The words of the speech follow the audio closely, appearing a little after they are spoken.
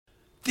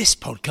This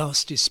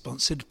podcast is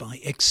sponsored by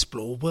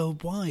Explore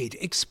Worldwide.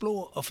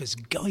 Explore offers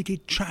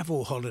guided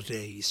travel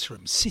holidays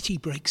from city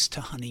breaks to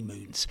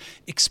honeymoons.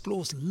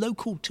 Explore's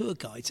local tour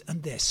guides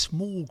and their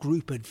small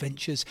group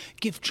adventures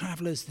give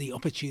travellers the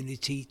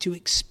opportunity to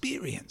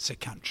experience a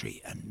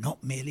country and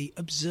not merely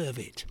observe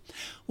it.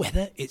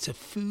 Whether it's a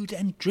food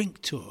and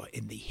drink tour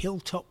in the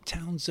hilltop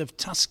towns of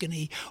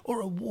Tuscany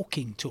or a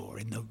walking tour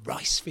in the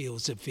rice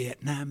fields of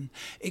Vietnam,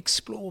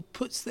 Explore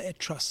puts their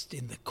trust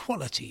in the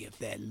quality of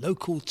their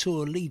local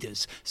tour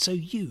leaders so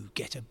you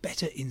get a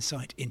better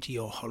insight into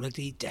your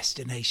holiday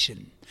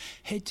destination.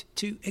 Head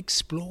to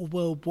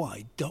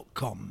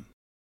exploreworldwide.com.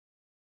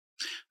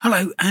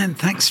 Hello and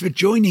thanks for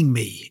joining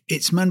me.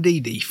 It's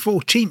Monday the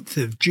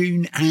 14th of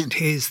June and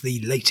here's the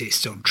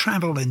latest on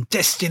travel and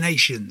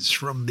destinations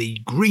from the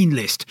Green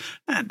List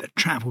and the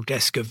travel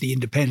desk of The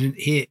Independent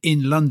here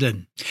in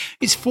London.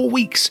 It's 4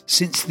 weeks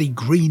since the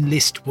Green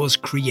List was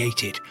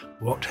created.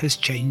 What has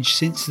changed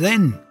since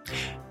then?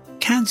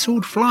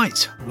 Cancelled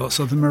flights, lots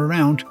of them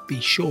around, be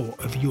sure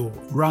of your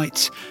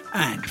rights,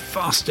 and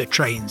faster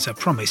trains are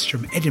promised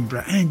from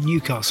Edinburgh and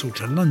Newcastle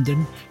to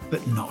London,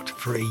 but not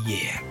for a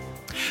year.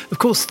 Of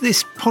course,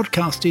 this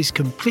podcast is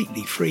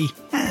completely free,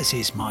 as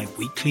is my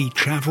weekly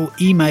travel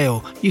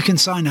email. You can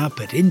sign up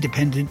at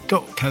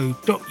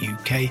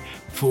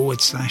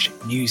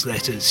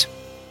independent.co.uk/newsletters.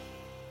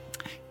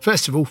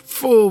 First of all,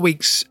 4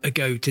 weeks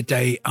ago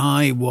today,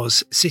 I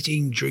was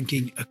sitting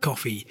drinking a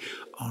coffee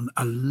on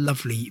a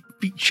lovely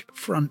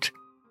beachfront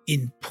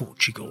in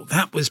Portugal.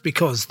 That was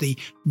because the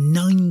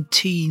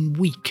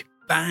 19-week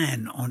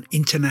ban on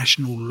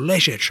international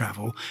leisure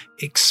travel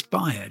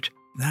expired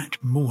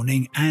that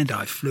morning, and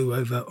I flew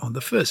over on the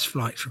first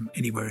flight from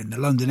anywhere in the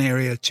London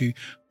area to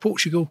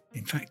Portugal,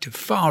 in fact to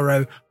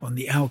Faro on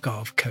the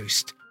Algarve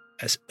coast,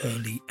 as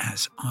early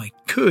as I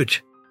could.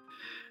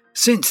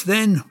 Since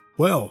then,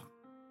 well,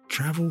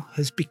 travel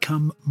has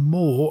become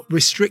more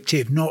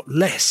restrictive, not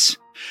less.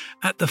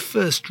 At the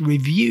first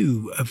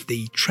review of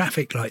the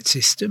traffic light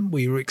system,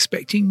 we were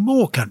expecting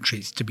more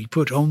countries to be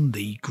put on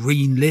the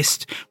green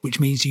list, which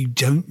means you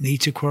don't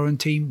need to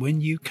quarantine when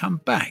you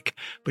come back.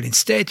 But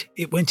instead,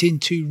 it went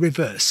into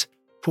reverse.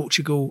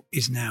 Portugal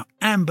is now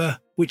amber,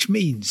 which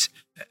means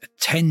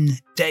 10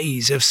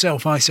 days of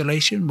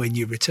self-isolation when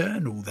you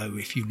return, although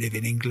if you live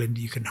in England,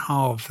 you can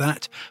halve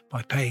that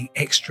by paying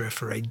extra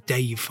for a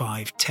day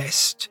 5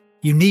 test.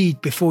 You need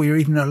before you're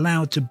even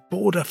allowed to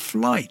board a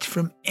flight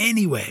from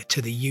anywhere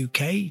to the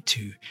UK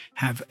to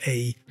have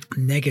a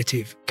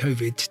negative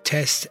COVID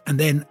test. And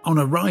then on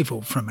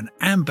arrival from an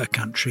amber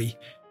country,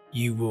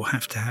 you will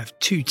have to have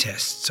 2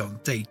 tests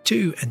on day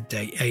 2 and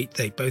day 8.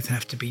 They both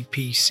have to be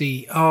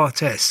PCR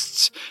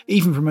tests.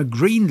 Even from a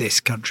green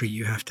list country,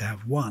 you have to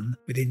have 1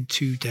 within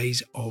 2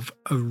 days of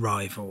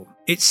arrival.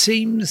 It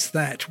seems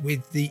that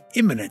with the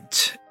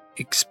imminent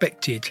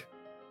expected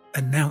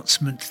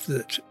announcement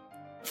that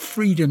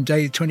Freedom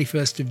Day, the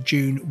 21st of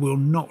June, will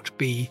not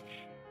be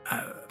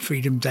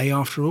Freedom Day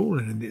after all,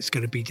 and it's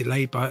going to be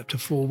delayed by up to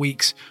 4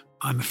 weeks.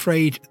 I'm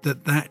afraid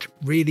that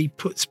really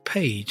puts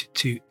paid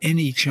to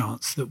any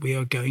chance that we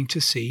are going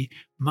to see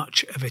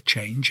much of a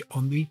change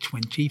on the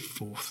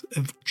 24th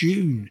of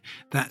June.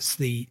 That's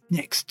the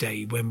next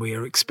day when we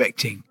are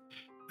expecting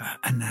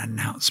an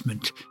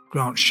announcement.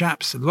 Grant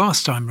Shapps,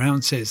 last time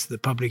round, says the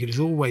public has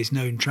always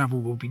known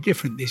travel will be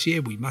different this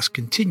year. We must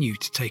continue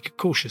to take a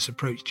cautious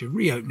approach to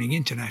reopening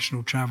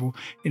international travel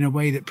in a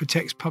way that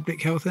protects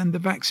public health and the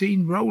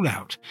vaccine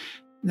rollout.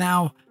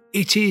 Now,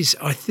 it is,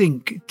 I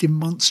think,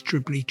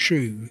 demonstrably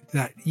true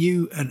that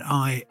you and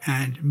I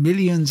and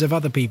millions of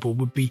other people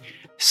would be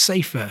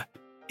safer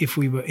if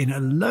we were in a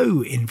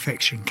low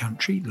infection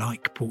country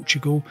like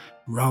Portugal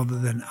rather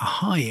than a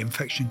high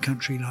infection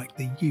country like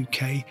the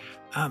UK,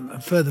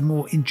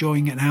 furthermore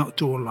enjoying an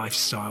outdoor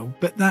lifestyle.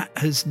 But that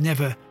has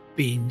never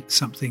been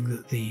something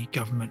that the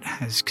government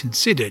has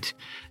considered.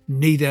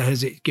 Neither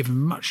has it given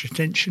much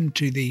attention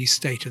to the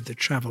state of the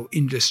travel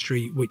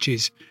industry, which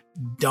is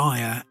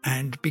dire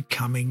and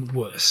becoming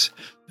worse.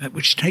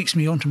 Which takes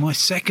me on to my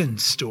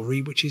second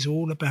story, which is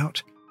all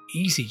about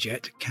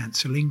EasyJet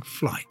cancelling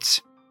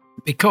flights.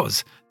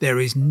 Because there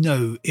is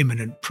no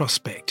imminent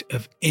prospect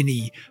of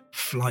any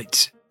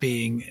flights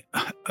being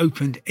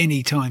opened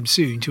anytime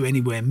soon to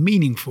anywhere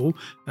meaningful.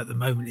 At the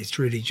moment, it's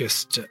really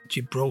just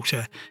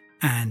Gibraltar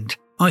and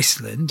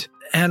Iceland.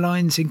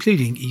 Airlines,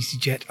 including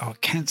EasyJet, are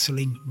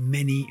cancelling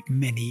many,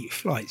 many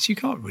flights. You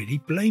can't really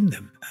blame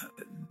them.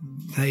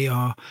 They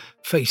are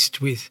faced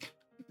with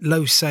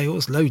low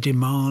sales, low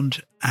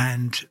demand,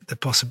 and the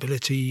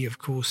possibility, of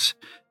course,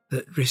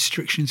 that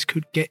restrictions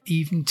could get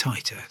even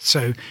tighter.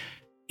 So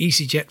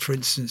EasyJet, for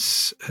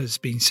instance, has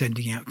been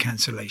sending out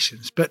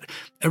cancellations. But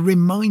a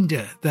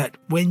reminder that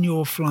when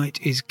your flight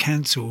is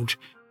cancelled,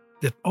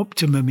 the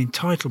optimum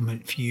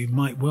entitlement for you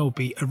might well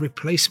be a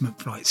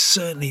replacement flight.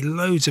 Certainly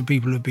loads of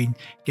people have been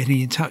getting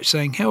in touch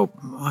saying, help,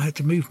 I had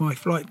to move my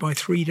flight by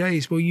 3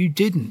 days. Well, you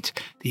didn't.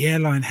 The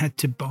airline had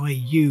to buy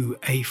you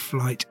a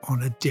flight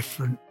on a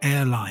different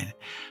airline.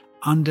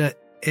 Under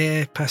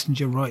air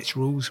passenger rights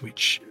rules,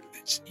 which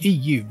it's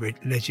EU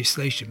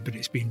legislation, but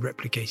it's been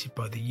replicated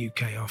by the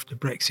UK after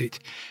Brexit.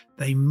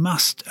 They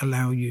must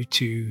allow you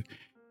to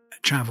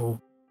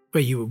travel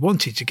where you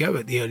wanted to go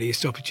at the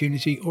earliest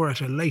opportunity or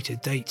at a later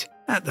date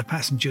at the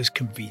passenger's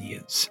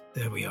convenience.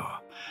 There we are.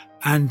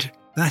 And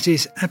that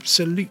is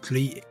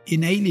absolutely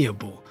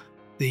inalienable.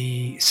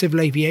 The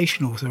Civil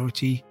Aviation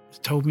Authority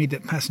told me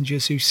that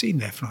passengers who've seen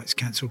their flights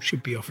cancelled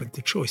should be offered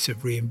the choice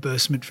of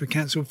reimbursement for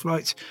cancelled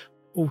flights,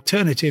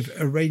 alternative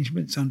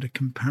arrangements under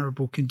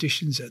comparable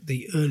conditions at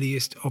the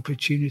earliest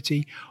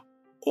opportunity,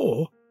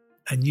 or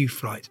a new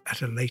flight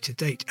at a later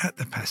date at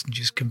the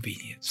passenger's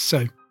convenience.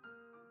 So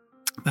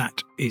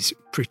that is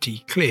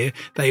pretty clear.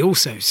 They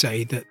also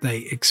say that they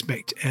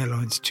expect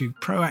airlines to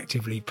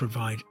proactively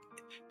provide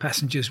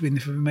passengers with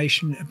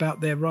information about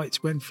their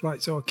rights when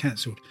flights are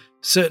cancelled.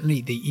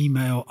 Certainly the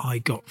email I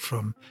got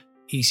from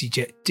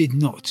EasyJet did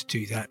not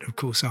do that. Of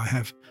course, I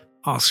have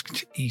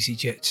asked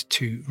EasyJet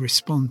to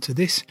respond to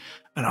this,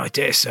 and I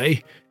dare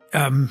say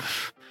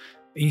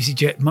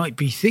EasyJet might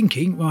be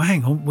thinking, well,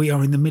 hang on, we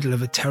are in the middle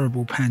of a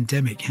terrible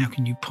pandemic. How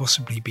can you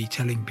possibly be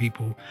telling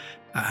people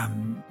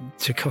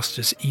to cost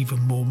us even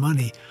more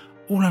money?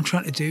 All I'm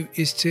trying to do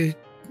is to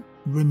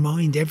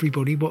remind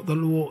everybody what the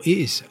law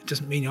is. It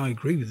doesn't mean I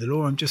agree with the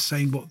law. I'm just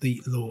saying what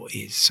the law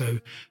is. So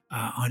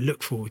I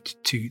look forward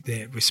to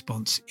their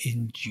response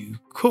in due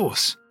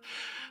course.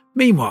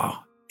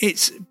 Meanwhile,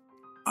 it's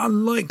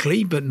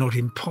unlikely but not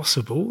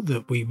impossible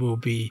that we will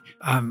be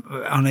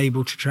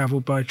unable to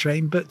travel by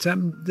train, but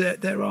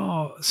there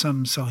are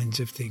some signs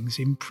of things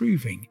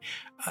improving.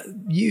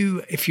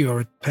 You, if you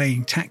are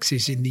paying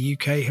taxes in the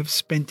UK, have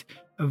spent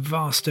a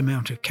vast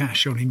amount of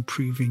cash on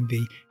improving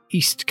the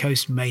East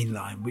Coast Main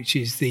Line, which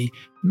is the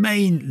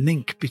main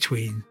link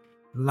between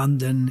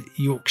London,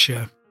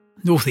 Yorkshire,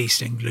 North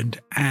East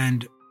England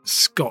and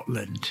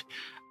Scotland.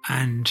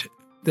 And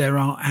there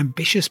are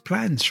ambitious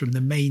plans from the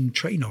main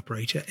train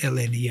operator,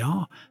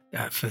 LNER,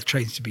 for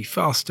trains to be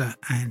faster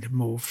and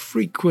more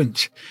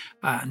frequent.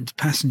 And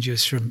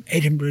passengers from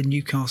Edinburgh,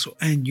 Newcastle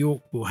and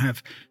York will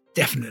have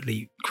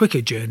definitely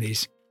quicker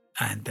journeys,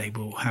 and they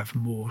will have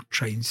more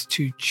trains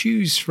to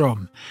choose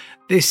from.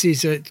 This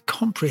is a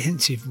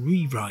comprehensive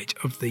rewrite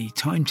of the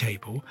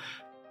timetable,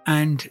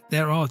 and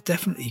there are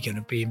definitely going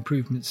to be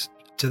improvements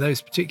to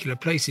those particular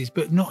places,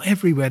 but not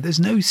everywhere. There's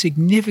no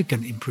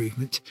significant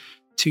improvement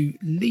to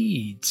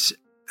Leeds,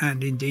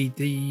 and indeed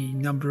the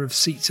number of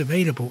seats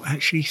available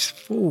actually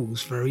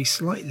falls very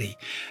slightly.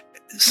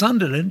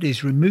 Sunderland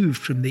is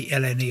removed from the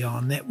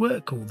LNER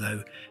network,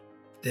 although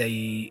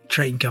the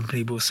train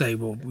company will say,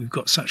 well, we've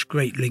got such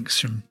great links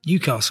from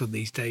Newcastle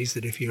these days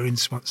that if you're in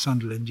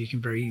Sunderland, you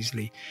can very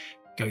easily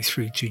go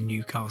through to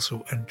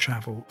Newcastle and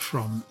travel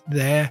from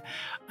there.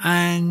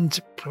 And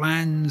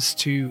plans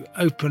to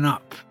open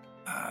up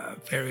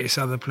various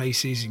other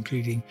places,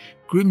 including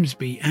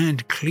Grimsby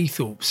and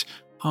Cleethorpes,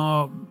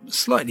 are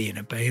slightly in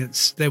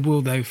abeyance. There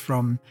will, though,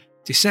 from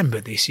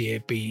December this year,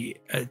 be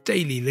a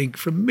daily link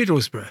from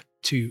Middlesbrough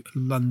to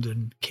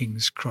London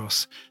King's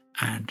Cross,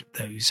 and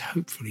those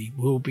hopefully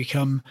will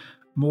become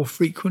more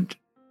frequent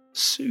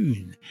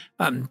soon.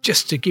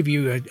 Just to give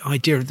you an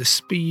idea of the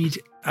speed,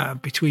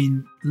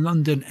 between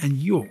London and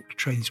York,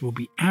 trains will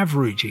be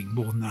averaging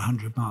more than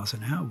 100 miles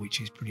an hour, which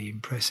is pretty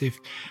impressive.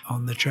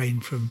 On the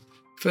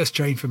first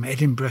train from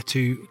Edinburgh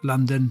to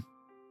London,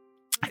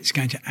 it's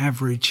going to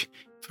average,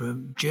 for a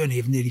journey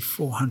of nearly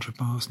 400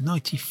 miles,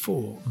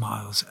 94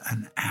 miles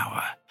an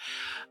hour.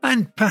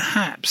 And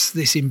perhaps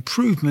this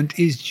improvement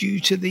is due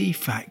to the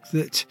fact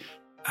that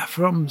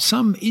from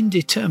some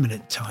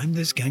indeterminate time,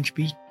 there's going to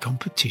be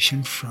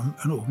competition from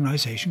an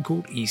organisation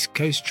called East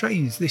Coast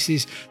Trains. This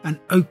is an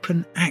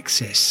open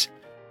access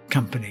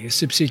company, a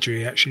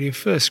subsidiary actually of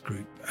First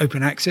Group.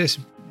 Open access,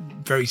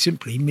 very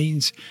simply,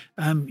 means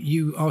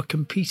you are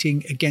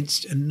competing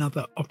against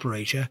another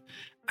operator,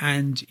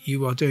 and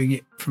you are doing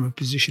it from a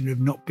position of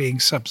not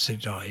being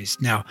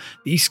subsidised. Now,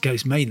 the East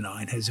Coast Main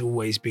Line has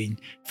always been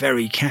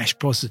very cash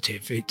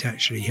positive. It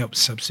actually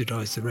helps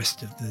subsidise the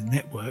rest of the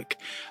network.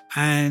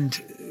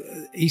 And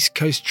East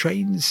Coast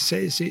Trains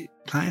says it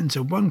plans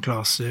a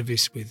one-class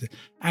service with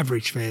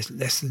average fares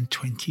less than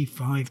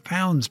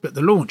 £25. But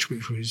the launch,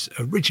 which was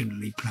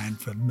originally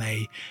planned for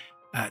May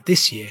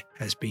this year,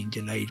 has been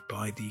delayed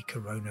by the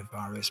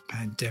coronavirus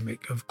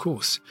pandemic. Of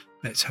course,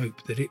 let's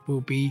hope that it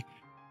will be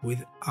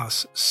with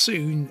us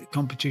soon.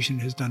 Competition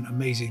has done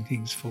amazing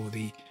things for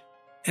the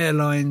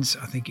airlines.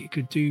 I think it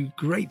could do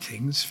great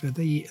things for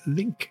the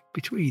link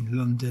between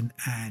London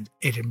and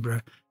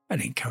Edinburgh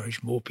and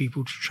encourage more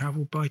people to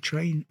travel by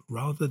train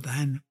rather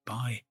than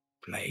by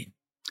plane.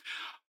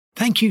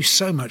 Thank you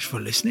so much for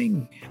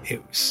listening.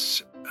 It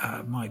was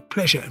my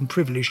pleasure and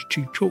privilege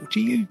to talk to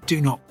you.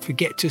 Do not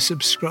forget to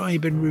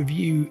subscribe and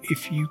review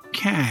if you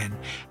can,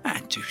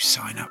 and to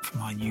sign up for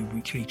my new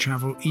weekly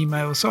travel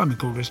email, Simon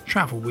Calder's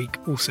Travel Week,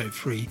 also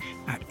free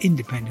at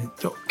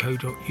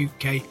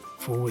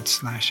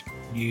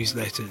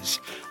independent.co.uk/newsletters.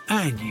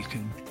 And you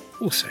can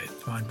also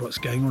find what's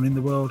going on in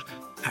the world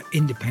at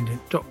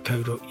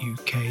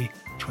independent.co.uk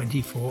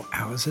 24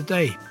 hours a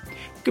day.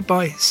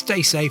 Goodbye,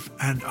 stay safe,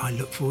 and I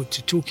look forward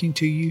to talking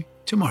to you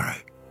tomorrow.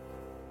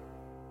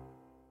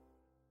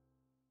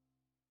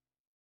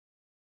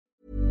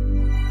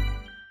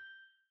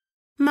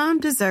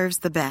 Mom deserves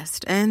the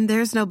best, and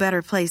there's no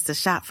better place to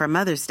shop for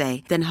Mother's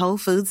Day than Whole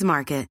Foods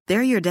Market.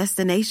 They're your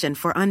destination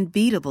for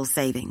unbeatable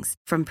savings,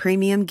 from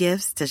premium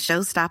gifts to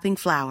show-stopping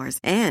flowers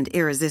and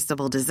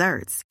irresistible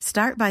desserts.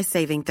 Start by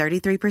saving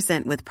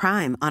 33% with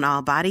Prime on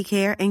all body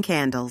care and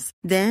candles.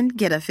 Then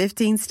get a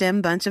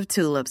 15-stem bunch of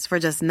tulips for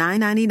just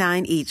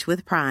 $9.99 each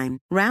with Prime.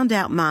 Round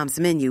out Mom's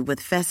menu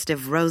with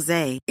festive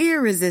rosé,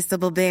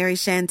 irresistible berry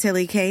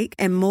chantilly cake,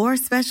 and more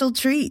special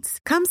treats.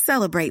 Come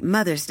celebrate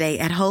Mother's Day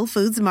at Whole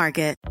Foods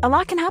Market. A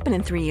lot can happen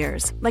in 3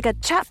 years, like a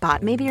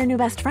chatbot may be your new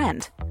best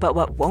friend. But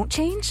what won't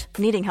change?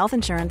 Needing health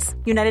insurance.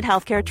 United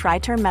Healthcare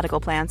Tri-Term Medical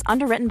Plans,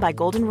 underwritten by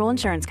Golden Rule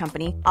Insurance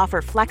Company,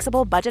 offer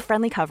flexible,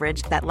 budget-friendly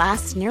coverage that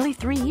lasts nearly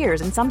 3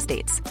 years in some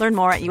states. Learn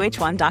more at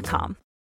uh1.com.